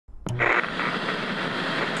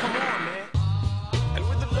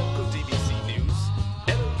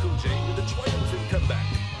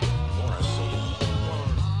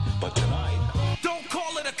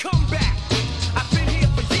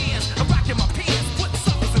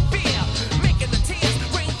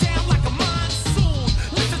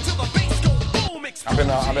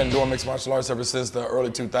I've been doing mixed martial arts ever since the early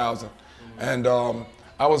 2000s, and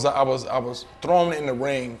I was thrown in the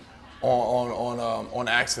ring on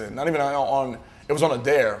accident. Not even on. It was on a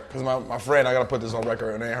dare because my friend. I gotta put this on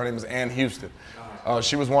record. Her name is Ann Houston.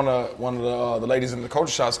 She was one of the ladies in the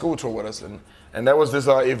Culture Shot school tour with us, and there was this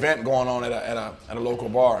event going on at a local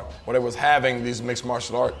bar where they was having these mixed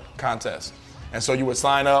martial art contests. And so you would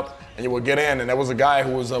sign up and you would get in, and there was a guy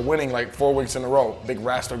who was winning like 4 weeks in a row, big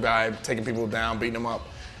wrestler guy, taking people down, beating them up.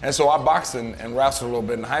 And so I boxed and wrestled a little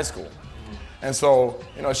bit in high school. And so,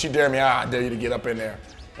 she dared me, I dare you to get up in there.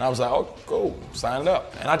 And I was like, oh, cool, sign it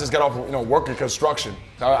up. And I just got off, working construction.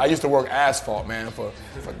 I used to work asphalt, man, for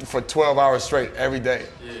 12 hours straight every day.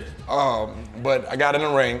 Yeah. But I got in the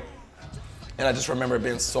ring, and I just remember it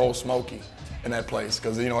being so smoky in that place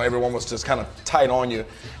because everyone was just kind of tight on you,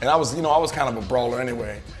 and I was kind of a brawler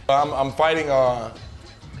anyway. I'm fighting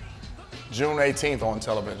June 18th on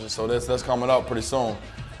television, so that's coming up pretty soon.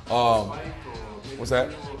 What's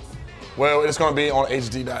that? Well, it's going to be on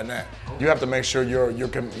HD.net. You have to make sure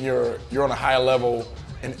you're on a high level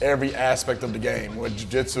in every aspect of the game, with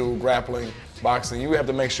jiu-jitsu, grappling, boxing. You have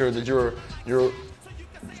to make sure that you're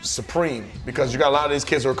supreme, because you got a lot of these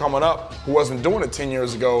kids who are coming up who wasn't doing it 10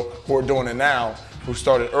 years ago, who are doing it now, who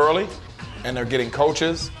started early, and they're getting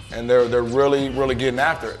coaches, and they're really, really getting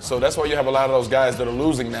after it. So that's why you have a lot of those guys that are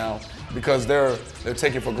losing now, because they're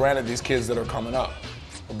taking for granted these kids that are coming up.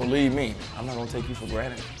 But believe me, I'm not gonna take you for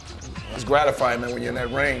granted. It's gratifying, man, when you're in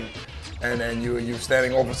that ring, and you're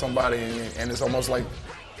standing over somebody, and it's almost like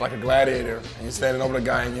a gladiator, and you're standing over the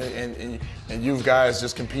guy, and you guys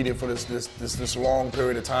just competed for this long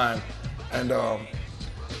period of time, and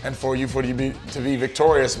for you to be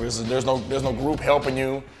victorious, because there's no group helping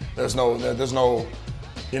you, there's no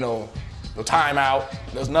timeout,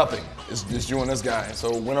 there's nothing. It's just you and this guy.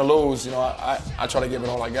 So win or lose, I try to give it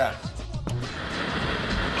all I got.